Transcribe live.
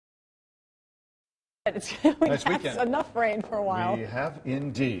Nice weekend. Enough rain for a while. We have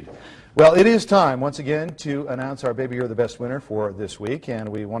indeed. Well, it is time once again to announce our Baby You're the Best winner for this week, and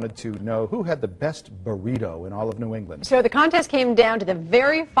we wanted to know who had the best burrito in all of New England. So the contest came down to the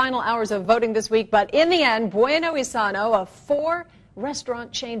very final hours of voting this week, but in the end, Bueno Y Sano, a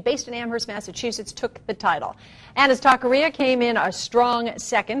four-restaurant chain based in Amherst, Massachusetts, took the title. Anna's Taqueria came in a strong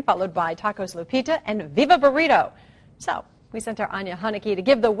second, followed by Tacos Lupita and Viva Burrito. So we sent our Anya Haneke to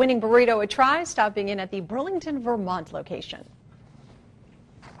give the winning burrito a try, stopping in at the Burlington, Vermont location.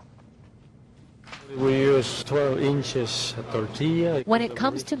 We use 12 inches tortilla. When it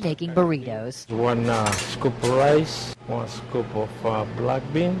comes to making burritos, 1 scoop of rice, 1 scoop of black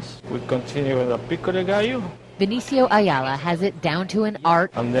beans. We continue with a pico de gallo. Vinicio Ayala has it down to an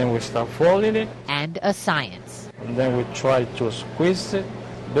art And then we start folding it. and a science. And then we try to squeeze it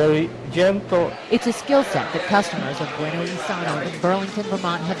very gentle. It's a skill set that customers of Bueno Y Sano in Burlington,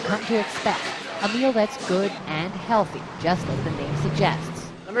 Vermont have come to expect. A meal that's good and healthy, just as the name suggests.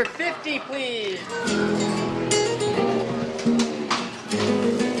 Number 50, please.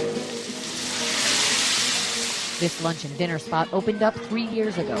 This lunch and dinner spot opened up 3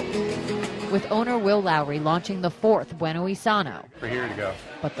 years ago, with owner Will Lowry launching the fourth Bueno Y Sano, We're here to go.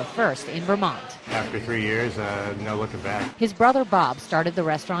 but the first in Vermont. After 3 years, no looking back. His brother Bob started the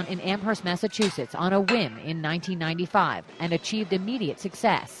restaurant in Amherst, Massachusetts on a whim in 1995 and achieved immediate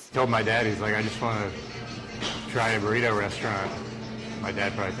success. Told my dad, he's like, I just want to try a burrito restaurant. My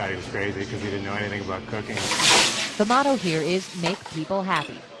dad probably thought he was crazy because he didn't know anything about cooking. The motto here is make people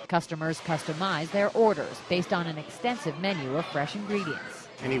happy. Customers customize their orders based on an extensive menu of fresh ingredients.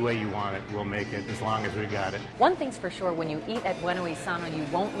 Any way you want it, we'll make it as long as we got it. One thing's for sure, when you eat at Bueno Y Sano, you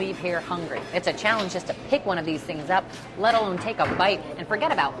won't leave here hungry. It's a challenge just to pick one of these things up, let alone take a bite, and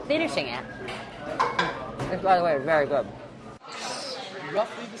forget about finishing it. It's, by the way, very good.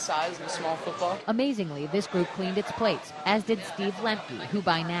 Roughly the size of a small football. Amazingly, this group cleaned its plates, as did Steve Lemke, who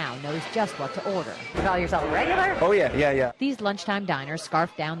by now knows just what to order. You call yourself a regular? Oh, yeah. These lunchtime diners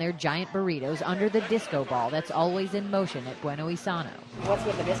scarf down their giant burritos under the disco ball that's always in motion at Bueno Y Sano. What's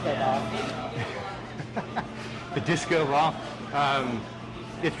with the disco ball? The disco ball,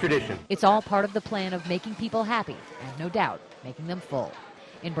 it's tradition. It's all part of the plan of making people happy, and no doubt, making them full.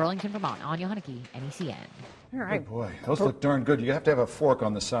 In Burlington, Vermont, Anya Haneke, NECN. All right. Oh boy, those look darn good. You have to have a fork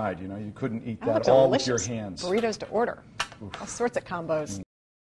on the side, you know. You couldn't eat Oh, that all with delicious your hands. Burritos to order. All sorts of combos.